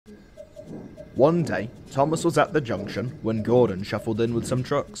One day, Thomas was at the junction when Gordon shuffled in with some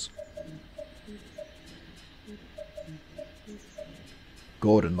trucks.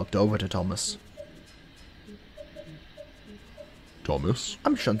 Gordon looked over to Thomas. Thomas?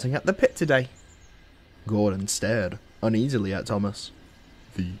 I'm shunting at the pit today. Gordon stared uneasily at Thomas.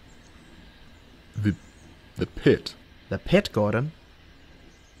 The pit? The pit, Gordon.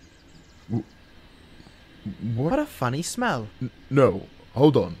 What? What a funny smell. No,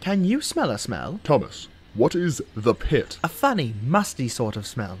 hold on. Can you smell a smell? Thomas, what is the pit? A funny, musty sort of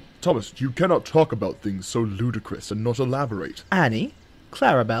smell. Thomas, you cannot talk about things so ludicrous and not elaborate. Annie?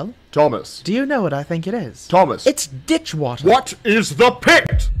 Clarabelle? Thomas. Do you know what I think it is? Thomas. It's ditch water. What is the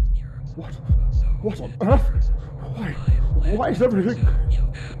pit? What on earth? Why is everything...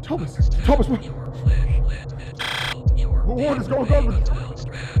 Thomas, what is going on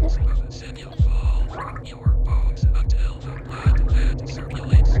with...